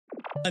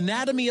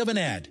Anatomy of an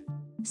ad.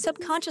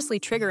 Subconsciously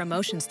trigger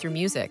emotions through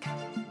music.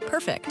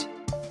 Perfect.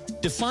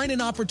 Define an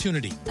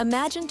opportunity.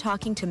 Imagine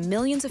talking to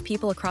millions of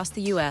people across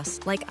the U.S.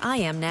 like I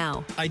am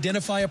now.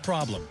 Identify a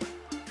problem.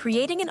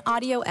 Creating an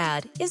audio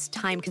ad is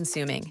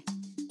time-consuming.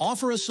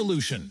 Offer a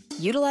solution.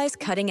 Utilize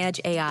cutting-edge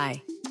AI.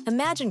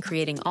 Imagine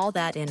creating all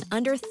that in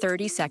under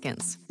 30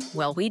 seconds.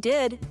 Well, we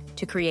did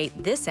to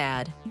create this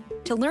ad.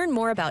 To learn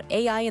more about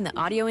AI in the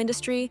audio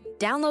industry,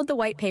 download the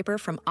white paper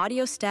from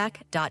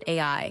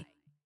audiostack.ai.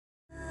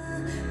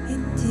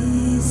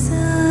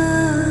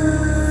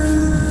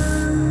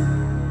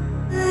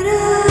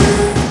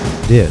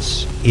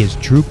 This is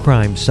True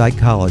Crime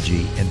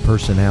Psychology and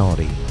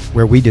Personality,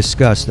 where we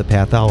discuss the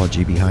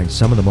pathology behind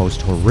some of the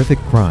most horrific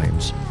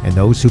crimes and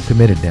those who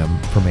committed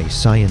them from a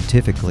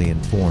scientifically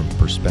informed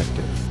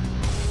perspective.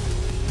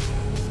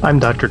 I'm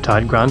Dr.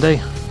 Todd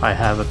Grande. I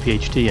have a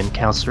PhD in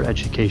counselor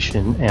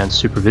education and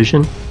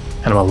supervision,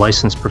 and I'm a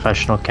licensed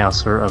professional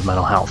counselor of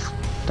mental health.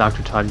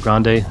 Dr. Todd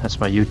Grande, that's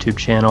my YouTube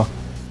channel.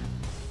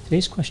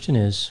 Today's question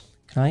is,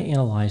 can I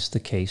analyze the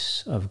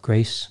case of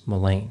Grace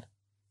Mullane?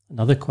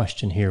 Another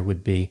question here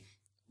would be,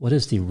 what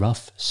is the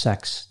rough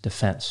sex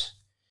defense?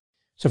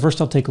 So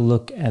first I'll take a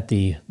look at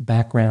the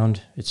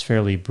background. It's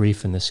fairly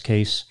brief in this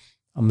case.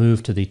 I'll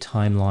move to the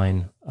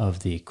timeline of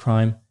the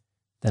crime,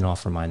 then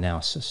offer my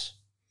analysis.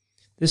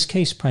 This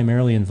case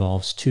primarily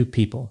involves two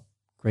people,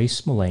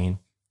 Grace Mullane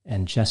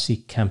and Jesse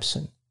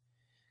Kempson.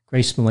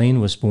 Grace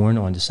Mullane was born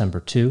on December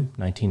 2,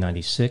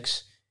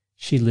 1996.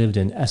 She lived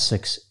in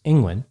Essex,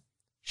 England.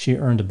 She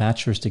earned a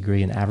bachelor's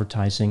degree in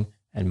advertising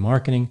and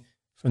marketing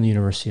from the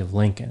University of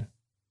Lincoln.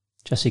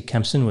 Jesse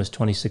Kempson was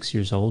 26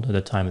 years old at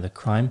the time of the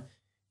crime.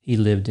 He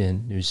lived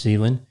in New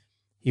Zealand.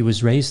 He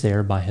was raised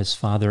there by his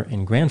father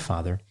and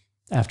grandfather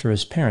after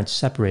his parents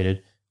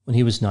separated when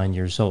he was 9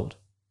 years old.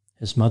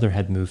 His mother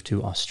had moved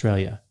to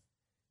Australia.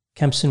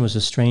 Kempson was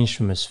estranged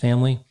from his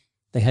family.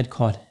 They had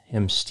caught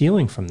him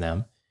stealing from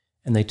them,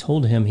 and they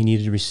told him he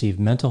needed to receive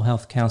mental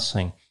health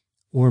counseling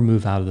or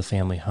move out of the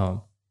family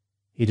home.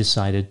 He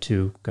decided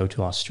to go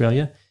to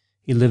Australia.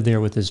 He lived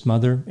there with his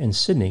mother in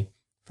Sydney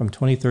from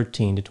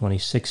 2013 to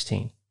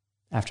 2016.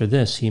 After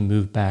this, he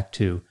moved back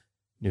to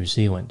New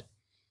Zealand.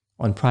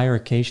 On prior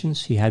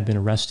occasions, he had been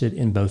arrested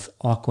in both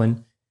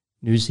Auckland,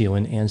 New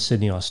Zealand, and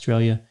Sydney,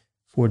 Australia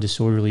for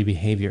disorderly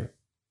behavior.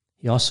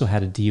 He also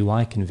had a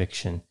DUI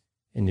conviction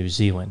in New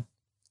Zealand.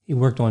 He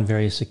worked on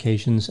various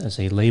occasions as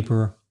a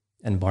laborer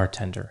and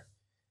bartender.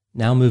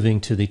 Now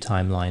moving to the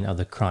timeline of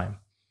the crime.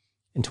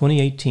 In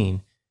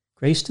 2018,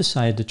 Grace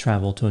decided to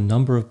travel to a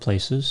number of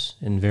places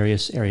in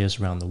various areas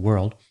around the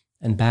world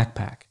and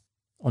backpack.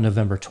 On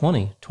November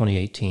 20,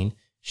 2018,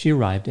 she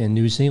arrived in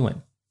New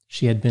Zealand.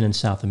 She had been in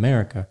South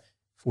America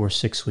for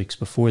 6 weeks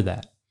before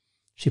that.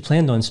 She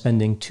planned on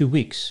spending 2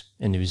 weeks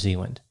in New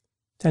Zealand.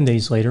 10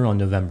 days later, on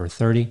November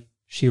 30,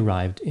 she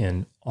arrived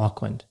in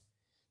Auckland.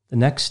 The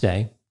next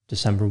day,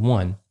 December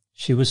 1,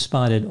 she was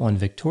spotted on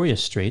Victoria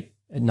Street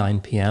at 9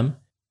 p.m.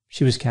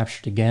 She was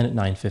captured again at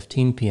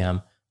 9:15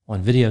 p.m.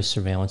 on video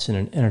surveillance in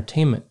an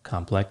entertainment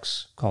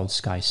complex called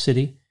Sky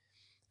City.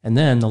 And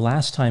then the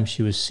last time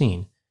she was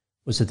seen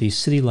was at the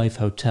City Life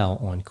Hotel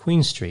on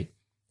Queen Street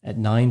at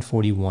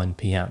 9:41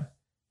 p.m.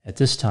 At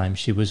this time,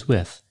 she was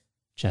with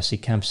Jesse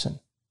Kempson.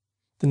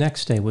 The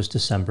next day was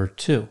December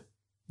 2.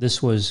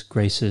 This was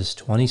Grace's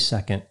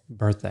 22nd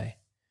birthday.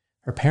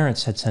 Her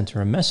parents had sent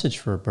her a message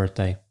for her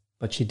birthday,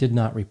 but she did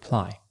not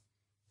reply.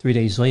 3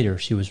 days later,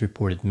 she was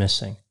reported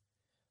missing.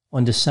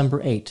 On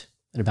December 8,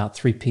 at about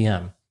 3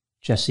 p.m.,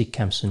 Jesse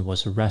Kempson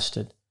was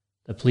arrested.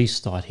 The police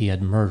thought he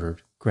had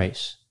murdered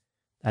Grace.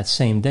 That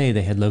same day,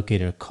 they had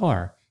located a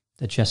car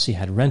that Jesse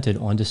had rented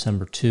on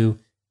December 2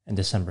 and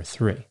December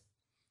 3.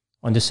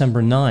 On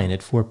December 9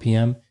 at 4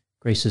 p.m.,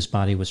 Grace's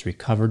body was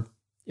recovered.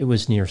 It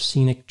was near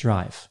Scenic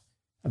Drive,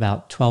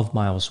 about 12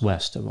 miles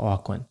west of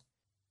Auckland.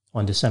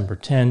 On December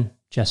 10,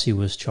 Jesse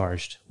was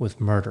charged with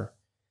murder.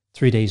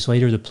 3 days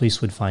later, the police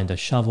would find a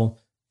shovel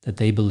that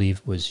they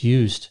believed was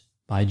used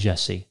by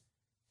Jesse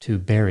to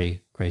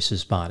bury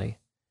Grace's body.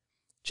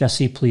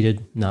 Jesse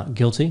pleaded not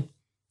guilty.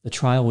 The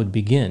trial would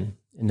begin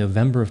in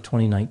November of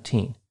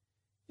 2019.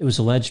 It was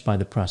alleged by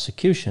the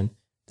prosecution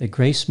that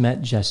Grace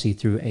met Jesse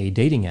through a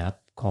dating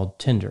app called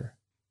Tinder.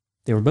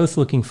 They were both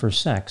looking for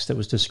sex that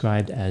was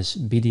described as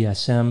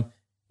BDSM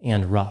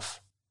and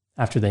rough.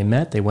 After they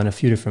met, they went a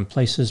few different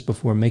places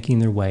before making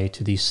their way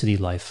to the City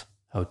Life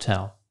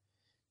Hotel.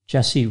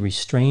 Jesse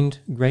restrained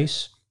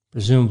Grace,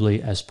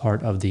 presumably as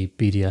part of the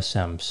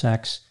BDSM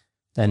sex,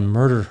 then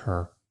murdered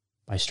her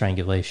by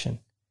strangulation.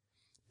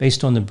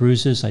 Based on the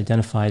bruises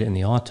identified in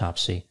the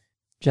autopsy,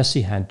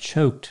 Jesse had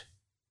choked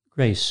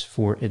Grace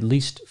for at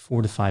least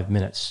 4 to 5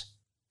 minutes.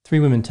 3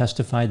 women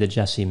testified that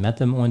Jesse met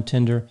them on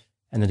Tinder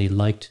and that he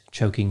liked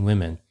choking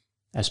women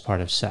as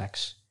part of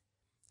sex.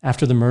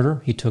 After the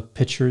murder, he took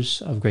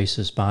pictures of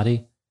Grace's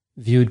body,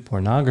 viewed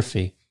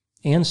pornography,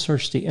 and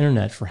searched the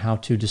internet for how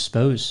to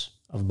dispose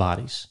of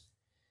bodies.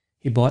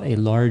 He bought a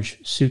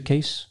large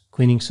suitcase,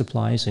 cleaning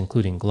supplies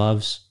including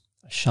gloves,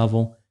 a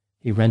shovel.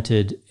 He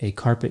rented a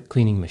carpet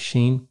cleaning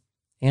machine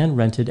and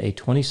rented a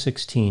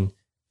 2016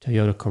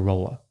 Toyota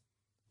Corolla.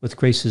 With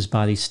Grace's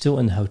body still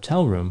in the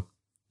hotel room,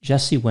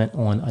 Jesse went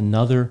on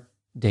another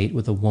date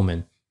with a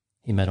woman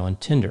he met on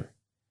Tinder.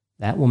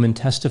 That woman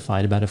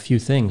testified about a few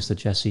things that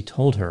Jesse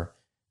told her,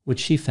 which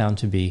she found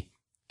to be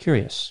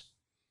curious.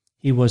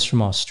 He was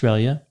from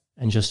Australia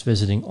and just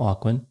visiting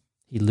Auckland.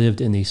 He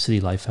lived in the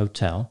City Life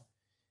Hotel.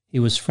 He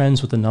was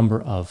friends with a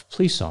number of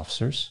police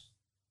officers.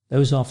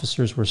 Those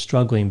officers were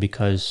struggling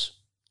because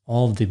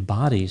all of the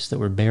bodies that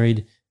were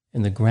buried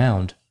in the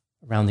ground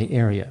around the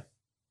area,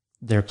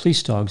 their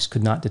police dogs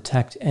could not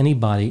detect any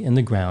body in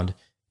the ground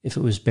if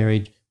it was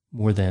buried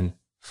more than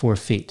 4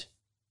 feet.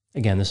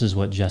 Again, this is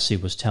what Jesse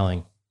was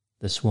telling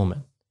this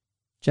woman.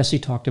 Jesse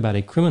talked about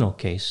a criminal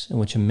case in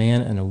which a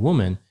man and a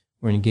woman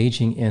were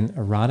engaging in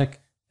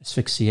erotic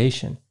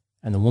asphyxiation,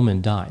 and the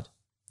woman died.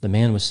 The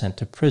man was sent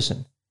to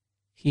prison.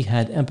 He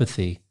had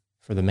empathy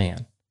for the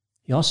man.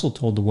 He also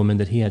told the woman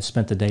that he had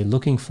spent the day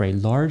looking for a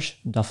large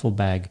duffel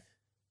bag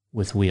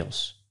with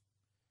wheels.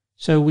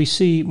 So we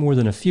see more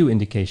than a few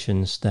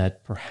indications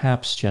that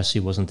perhaps Jesse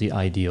wasn't the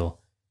ideal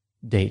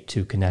date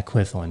to connect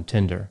with on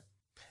Tinder.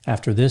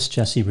 After this,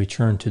 Jesse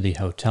returned to the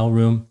hotel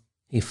room.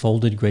 He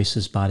folded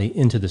Grace's body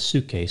into the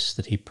suitcase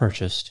that he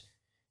purchased.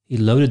 He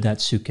loaded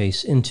that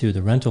suitcase into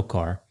the rental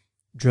car,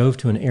 drove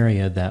to an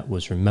area that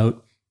was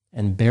remote,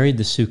 and buried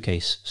the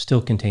suitcase,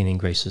 still containing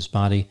Grace's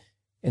body,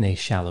 in a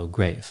shallow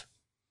grave.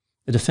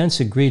 The defense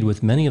agreed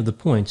with many of the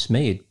points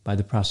made by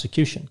the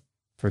prosecution.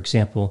 For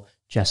example,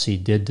 Jesse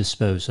did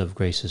dispose of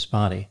Grace's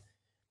body,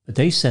 but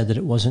they said that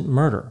it wasn't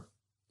murder.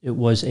 It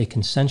was a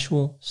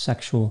consensual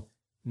sexual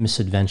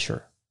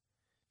misadventure.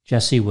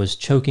 Jesse was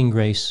choking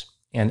Grace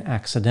and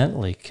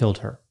accidentally killed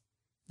her.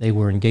 They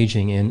were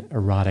engaging in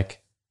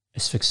erotic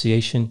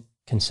asphyxiation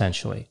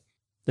consensually.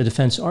 The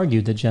defense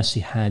argued that Jesse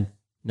had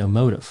no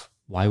motive.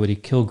 Why would he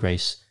kill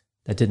Grace?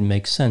 That didn't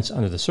make sense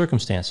under the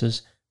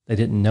circumstances. They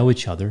didn't know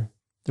each other.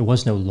 There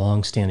was no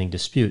long-standing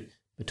dispute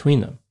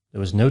between them.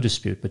 There was no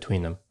dispute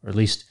between them, or at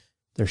least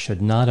there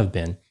should not have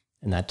been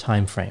in that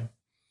time frame.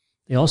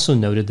 They also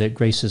noted that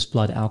Grace's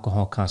blood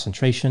alcohol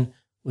concentration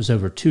was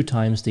over 2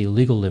 times the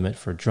legal limit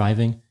for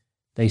driving.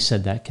 They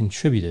said that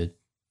contributed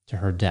to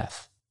her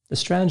death. The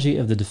strategy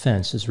of the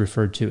defense is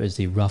referred to as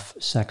the rough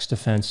sex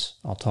defense.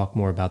 I'll talk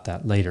more about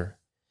that later.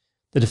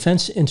 The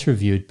defense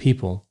interviewed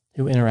people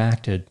who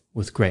interacted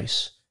with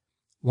Grace.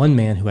 One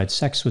man who had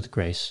sex with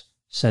Grace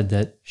said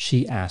that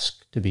she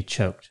asked to be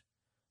choked.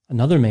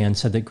 Another man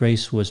said that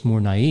Grace was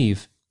more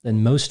naive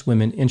than most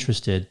women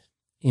interested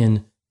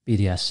in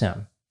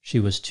BDSM. She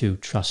was too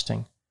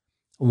trusting.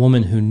 A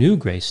woman who knew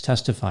Grace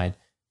testified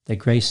that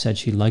Grace said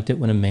she liked it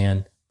when a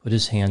man put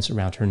his hands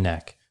around her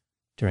neck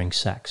during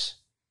sex.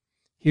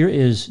 Here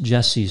is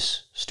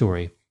Jesse's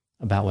story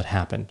about what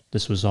happened.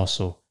 This was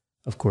also,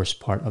 of course,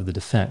 part of the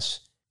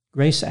defense.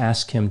 Grace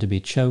asked him to be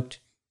choked.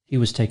 He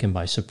was taken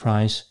by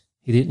surprise.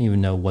 He didn't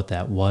even know what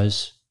that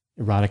was.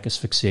 Erotic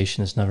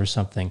asphyxiation is never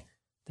something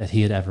that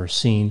he had ever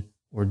seen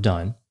or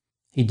done.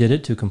 He did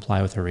it to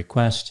comply with her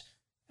request.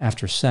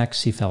 After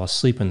sex, he fell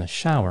asleep in the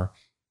shower,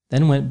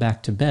 then went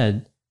back to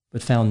bed,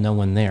 but found no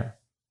one there.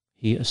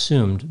 He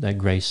assumed that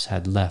Grace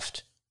had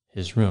left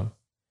his room.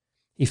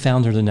 He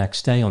found her the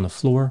next day on the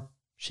floor.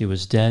 She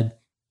was dead.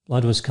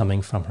 Blood was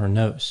coming from her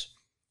nose.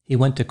 He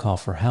went to call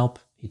for help.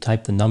 He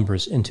typed the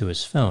numbers into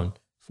his phone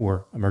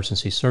for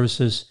emergency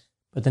services,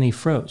 but then he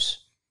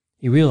froze.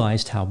 He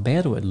realized how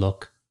bad it would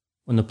look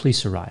when the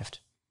police arrived.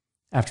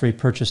 After he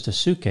purchased a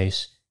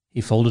suitcase,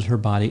 he folded her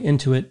body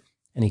into it,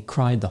 and he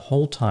cried the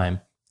whole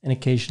time and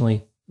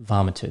occasionally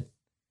vomited.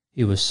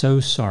 He was so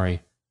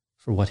sorry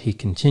for what he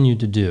continued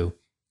to do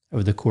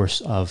over the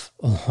course of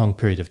a long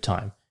period of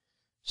time.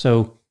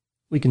 So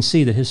we can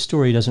see that his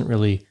story doesn't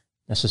really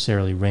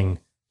necessarily ring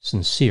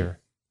sincere,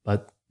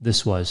 but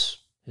this was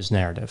his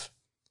narrative.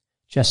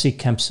 Jesse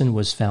Kempson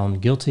was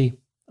found guilty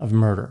of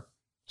murder.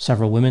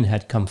 Several women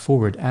had come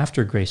forward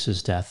after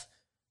Grace's death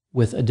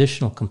with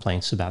additional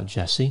complaints about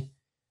Jesse.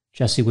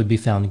 Jesse would be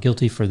found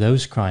guilty for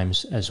those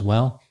crimes as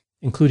well,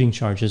 including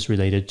charges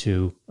related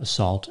to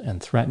assault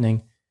and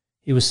threatening.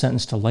 He was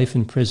sentenced to life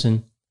in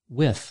prison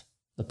with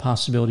the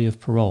possibility of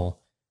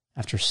parole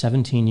after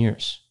 17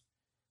 years.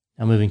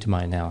 Now moving to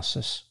my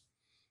analysis.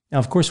 Now,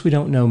 of course, we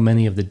don't know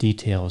many of the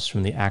details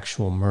from the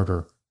actual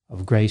murder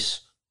of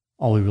Grace.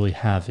 All we really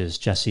have is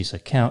Jesse's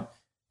account,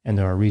 and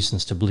there are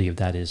reasons to believe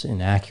that is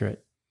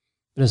inaccurate.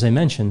 But as I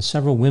mentioned,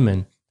 several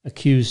women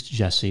accused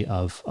Jesse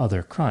of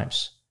other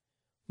crimes.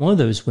 One of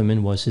those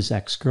women was his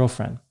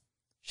ex-girlfriend.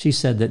 She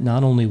said that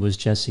not only was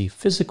Jesse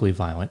physically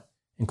violent,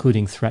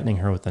 including threatening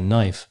her with a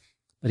knife,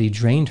 but he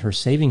drained her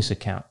savings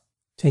account,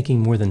 taking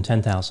more than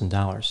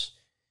 $10,000.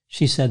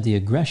 She said the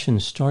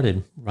aggression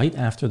started right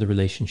after the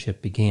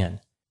relationship began.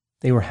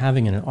 They were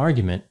having an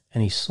argument,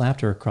 and he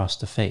slapped her across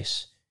the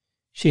face.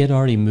 She had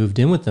already moved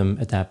in with him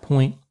at that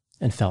point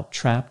and felt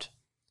trapped.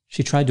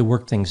 She tried to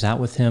work things out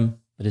with him,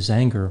 but his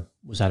anger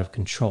was out of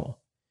control.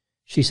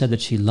 She said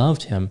that she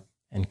loved him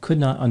and could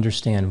not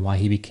understand why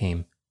he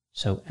became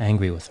so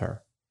angry with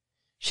her.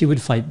 She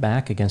would fight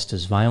back against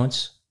his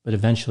violence, but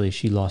eventually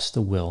she lost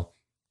the will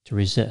to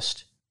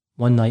resist.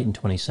 One night in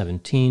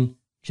 2017,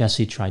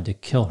 Jesse tried to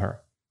kill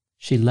her.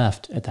 She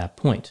left at that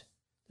point.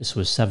 This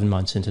was 7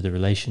 months into the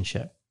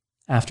relationship.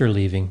 After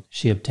leaving,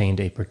 she obtained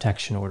a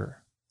protection order.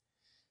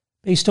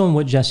 Based on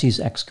what Jesse's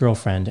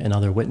ex-girlfriend and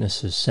other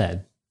witnesses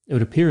said, it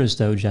would appear as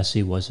though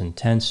Jesse was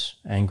intense,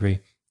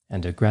 angry,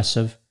 and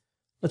aggressive.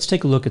 Let's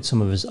take a look at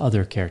some of his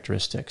other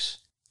characteristics.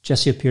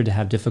 Jesse appeared to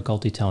have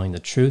difficulty telling the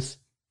truth.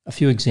 A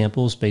few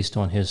examples based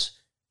on his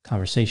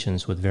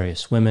conversations with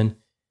various women.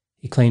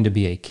 He claimed to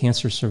be a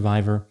cancer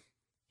survivor.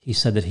 He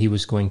said that he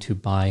was going to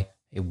buy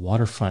a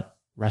waterfront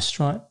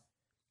restaurant.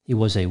 He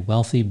was a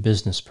wealthy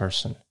business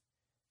person.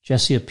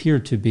 Jesse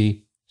appeared to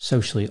be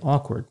socially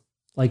awkward,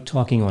 like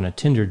talking on a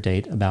Tinder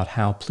date about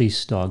how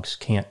police dogs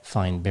can't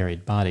find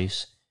buried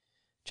bodies.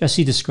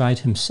 Jesse described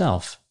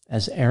himself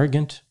as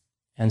arrogant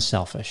and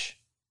selfish.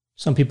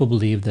 Some people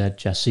believe that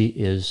Jesse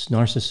is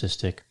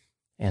narcissistic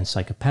and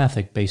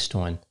psychopathic based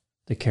on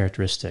the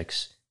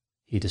characteristics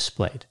he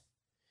displayed.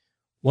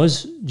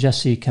 Was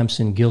Jesse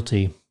Kempson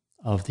guilty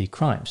of the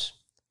crimes?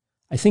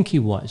 I think he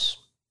was.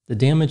 The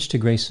damage to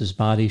Grace's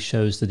body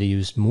shows that he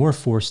used more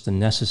force than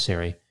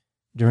necessary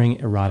during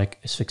erotic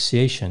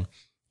asphyxiation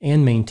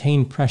and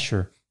maintained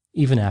pressure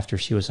even after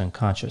she was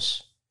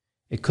unconscious.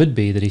 It could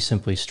be that he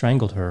simply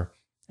strangled her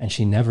and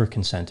she never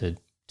consented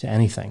to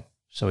anything.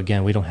 So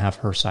again, we don't have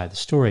her side of the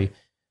story,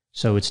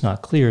 so it's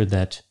not clear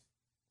that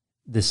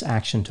this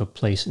action took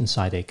place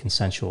inside a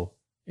consensual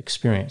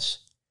experience.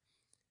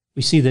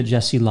 We see that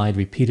Jesse lied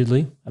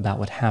repeatedly about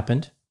what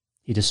happened.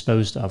 He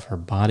disposed of her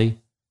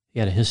body. He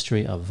had a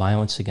history of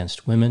violence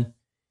against women.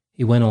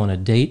 He went on a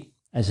date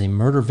as a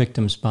murder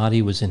victim's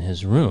body was in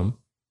his room.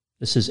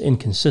 This is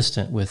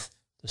inconsistent with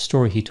the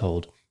story he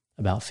told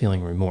about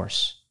feeling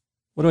remorse.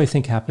 What do I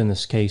think happened in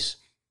this case?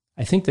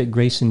 I think that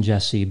Grace and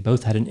Jesse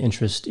both had an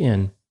interest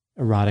in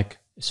erotic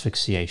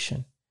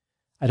asphyxiation.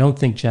 I don't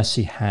think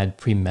Jesse had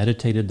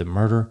premeditated the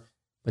murder,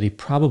 but he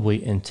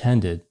probably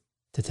intended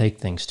to take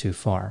things too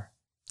far.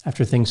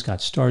 After things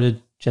got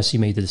started, Jesse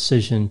made the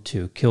decision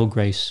to kill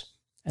Grace,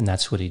 and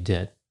that's what he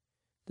did.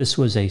 This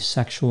was a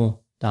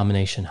sexual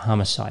domination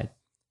homicide,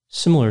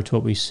 similar to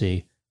what we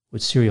see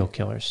with serial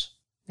killers.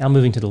 Now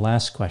moving to the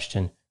last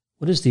question,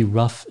 what is the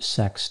rough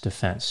sex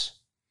defense?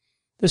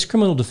 This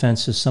criminal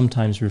defense is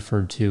sometimes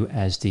referred to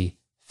as the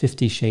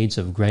 50 Shades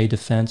of Grey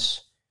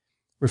defense,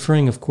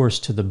 referring of course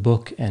to the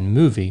book and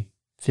movie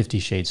 50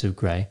 Shades of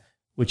Grey,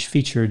 which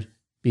featured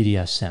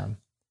BDSM.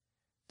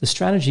 The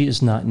strategy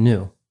is not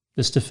new.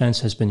 This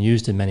defense has been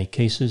used in many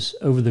cases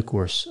over the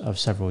course of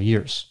several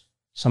years,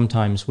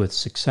 sometimes with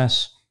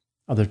success,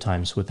 other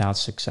times without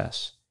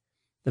success.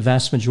 The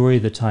vast majority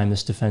of the time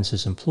this defense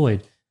is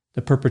employed,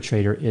 the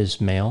perpetrator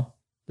is male,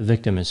 the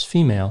victim is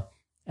female,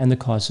 and the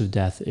cause of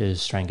death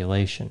is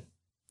strangulation.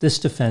 This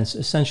defense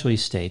essentially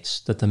states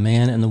that the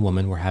man and the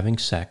woman were having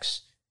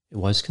sex, it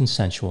was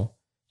consensual,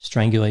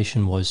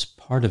 strangulation was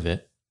part of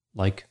it,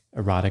 like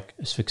erotic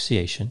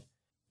asphyxiation.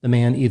 The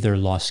man either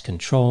lost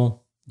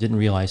control, didn't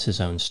realize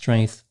his own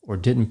strength, or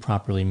didn't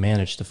properly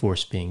manage the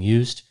force being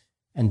used,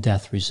 and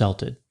death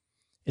resulted.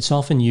 It's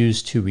often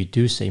used to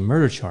reduce a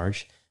murder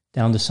charge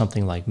down to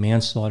something like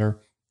manslaughter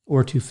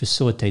or to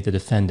facilitate the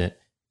defendant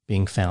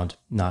being found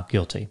not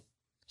guilty.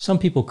 Some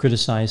people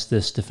criticize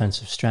this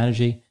defensive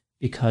strategy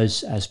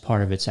because, as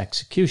part of its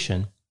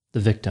execution, the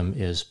victim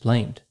is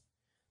blamed.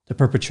 The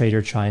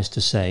perpetrator tries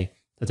to say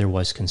that there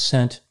was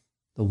consent,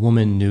 the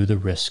woman knew the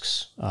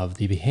risks of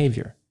the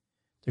behavior.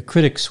 The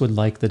critics would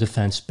like the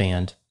defense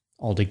banned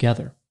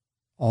altogether.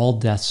 All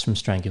deaths from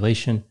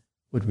strangulation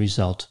would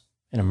result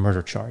in a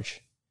murder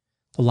charge.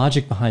 The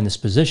logic behind this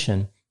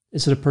position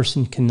is that a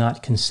person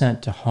cannot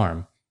consent to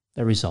harm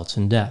that results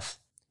in death.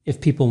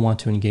 If people want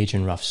to engage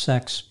in rough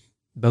sex,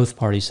 both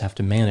parties have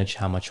to manage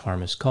how much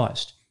harm is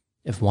caused.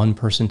 If one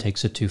person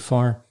takes it too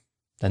far,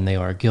 then they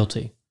are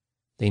guilty.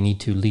 They need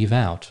to leave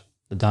out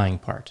the dying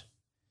part.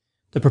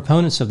 The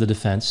proponents of the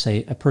defense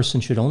say a person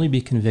should only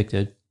be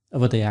convicted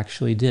of what they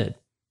actually did.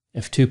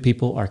 If two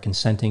people are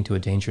consenting to a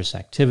dangerous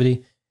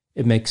activity,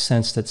 it makes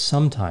sense that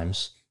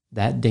sometimes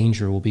that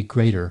danger will be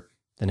greater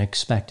than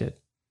expected.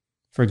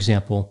 For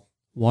example,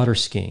 water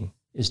skiing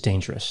is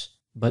dangerous,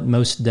 but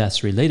most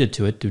deaths related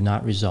to it do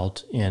not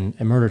result in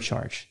a murder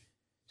charge.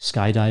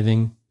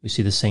 Skydiving, we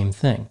see the same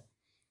thing.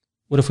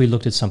 What if we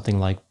looked at something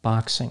like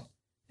boxing?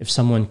 If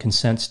someone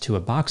consents to a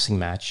boxing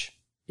match,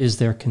 is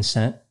their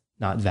consent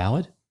not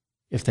valid?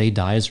 If they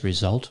die as a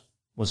result,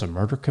 was a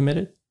murder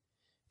committed?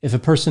 If a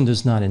person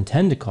does not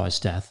intend to cause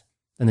death,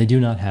 then they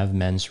do not have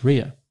mens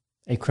rea,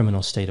 a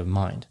criminal state of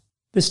mind.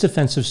 This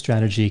defensive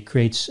strategy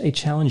creates a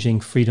challenging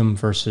freedom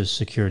versus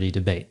security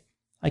debate.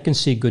 I can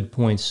see good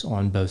points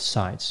on both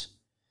sides.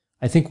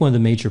 I think one of the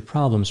major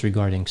problems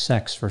regarding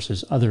sex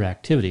versus other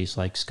activities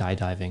like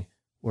skydiving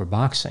or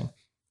boxing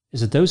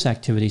is that those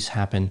activities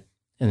happen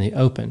in the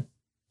open.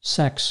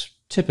 Sex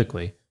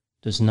typically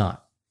does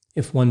not.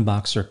 If one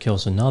boxer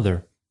kills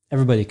another,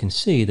 everybody can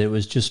see that it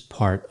was just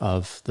part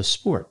of the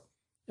sport.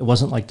 It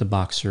wasn't like the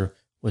boxer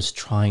was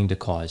trying to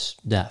cause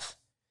death.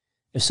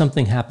 If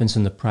something happens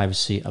in the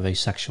privacy of a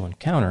sexual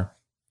encounter,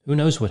 Who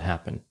knows what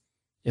happened?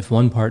 If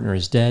one partner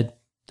is dead,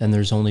 then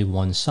there's only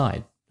one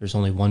side. There's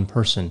only one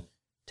person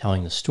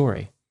telling the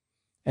story.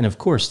 And of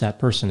course, that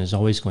person is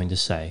always going to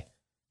say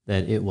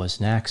that it was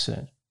an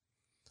accident.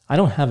 I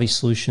don't have a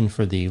solution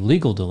for the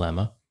legal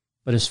dilemma,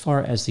 but as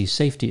far as the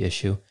safety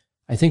issue,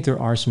 I think there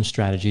are some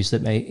strategies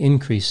that may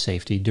increase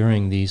safety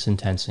during these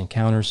intense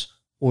encounters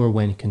or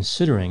when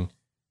considering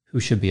who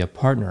should be a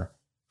partner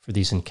for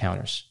these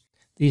encounters.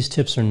 These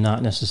tips are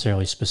not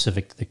necessarily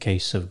specific to the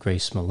case of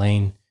Grace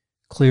Millane.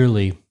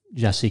 Clearly,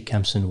 Jesse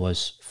Kempson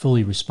was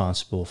fully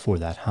responsible for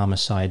that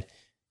homicide.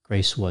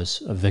 Grace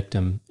was a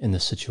victim in the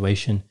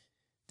situation.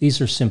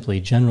 These are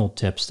simply general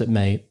tips that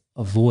may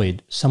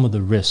avoid some of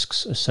the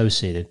risks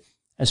associated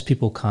as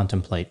people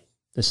contemplate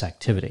this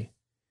activity.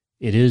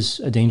 It is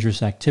a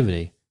dangerous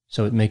activity,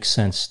 so it makes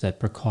sense that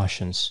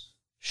precautions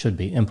should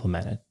be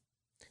implemented.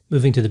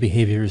 Moving to the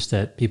behaviors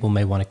that people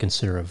may want to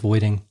consider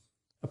avoiding,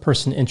 a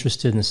person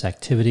interested in this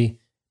activity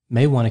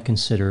may want to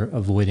consider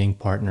avoiding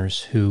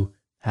partners who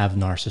have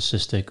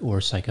narcissistic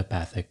or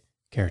psychopathic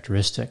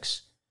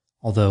characteristics,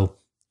 although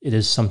it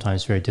is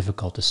sometimes very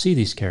difficult to see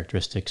these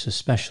characteristics,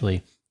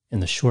 especially in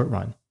the short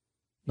run.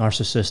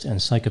 Narcissists and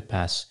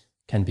psychopaths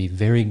can be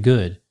very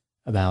good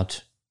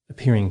about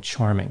appearing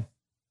charming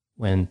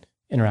when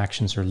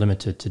interactions are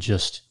limited to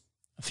just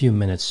a few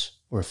minutes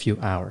or a few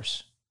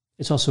hours.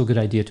 It's also a good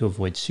idea to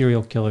avoid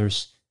serial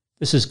killers.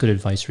 This is good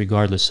advice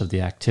regardless of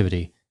the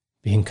activity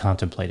being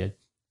contemplated.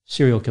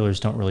 Serial killers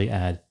don't really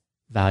add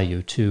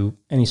value to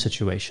any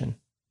situation.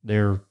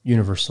 They're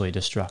universally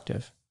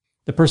destructive.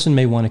 The person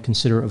may want to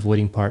consider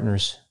avoiding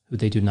partners who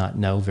they do not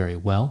know very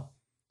well.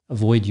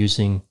 Avoid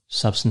using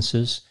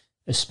substances,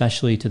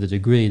 especially to the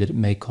degree that it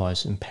may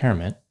cause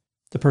impairment.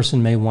 The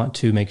person may want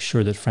to make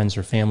sure that friends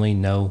or family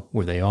know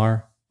where they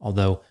are,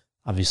 although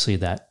obviously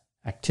that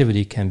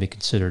activity can be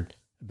considered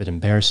a bit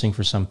embarrassing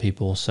for some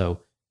people, so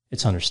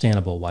it's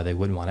understandable why they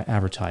wouldn't want to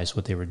advertise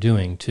what they were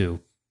doing to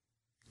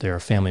their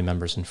family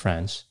members and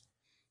friends.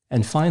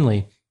 And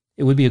finally,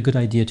 it would be a good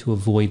idea to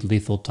avoid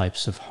lethal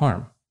types of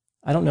harm.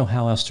 I don't know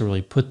how else to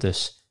really put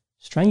this.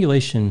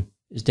 Strangulation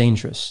is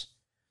dangerous.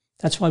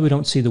 That's why we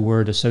don't see the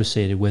word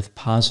associated with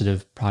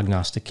positive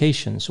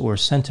prognostications or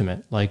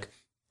sentiment like,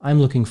 I'm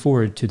looking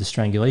forward to the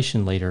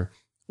strangulation later,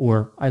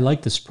 or I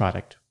like this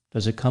product.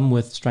 Does it come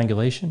with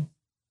strangulation?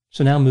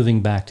 So now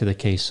moving back to the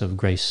case of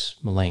Grace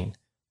Millane,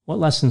 what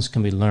lessons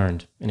can be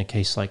learned in a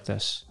case like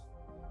this?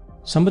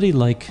 Somebody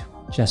like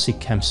Jesse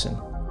Kempson,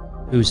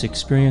 whose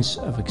experience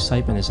of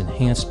excitement is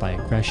enhanced by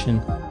aggression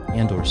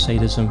and/or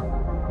sadism,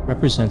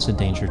 represents a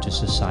danger to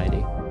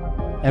society.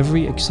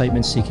 Every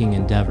excitement-seeking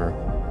endeavor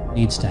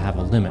needs to have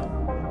a limit.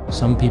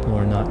 Some people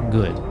are not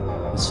good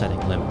with setting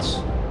limits.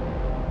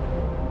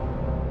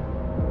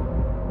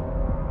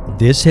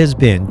 This has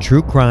been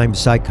True Crime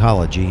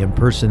Psychology and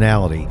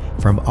Personality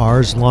from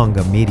Ars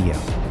Longa Media.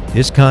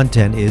 This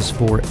content is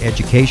for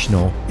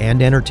educational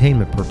and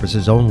entertainment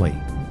purposes only.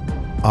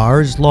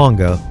 Ars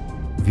Longa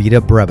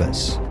Vita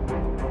Brevis.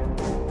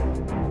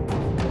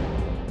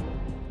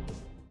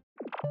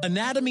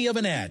 Anatomy of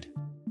an ad.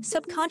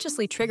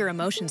 Subconsciously trigger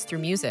emotions through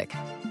music.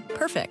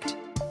 Perfect.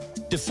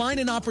 Define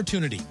an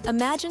opportunity.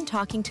 Imagine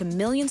talking to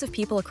millions of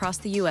people across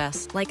the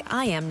U.S. like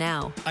I am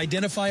now.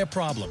 Identify a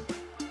problem.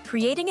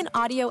 Creating an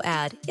audio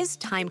ad is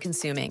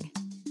time-consuming.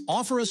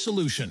 Offer a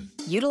solution.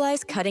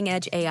 Utilize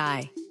cutting-edge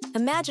AI.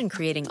 Imagine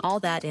creating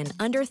all that in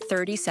under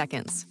 30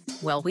 seconds.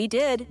 Well, we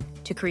did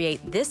to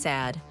create this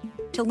ad.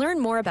 To learn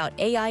more about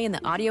AI in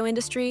the audio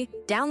industry,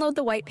 download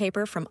the white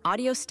paper from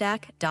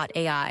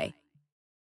audiostack.ai.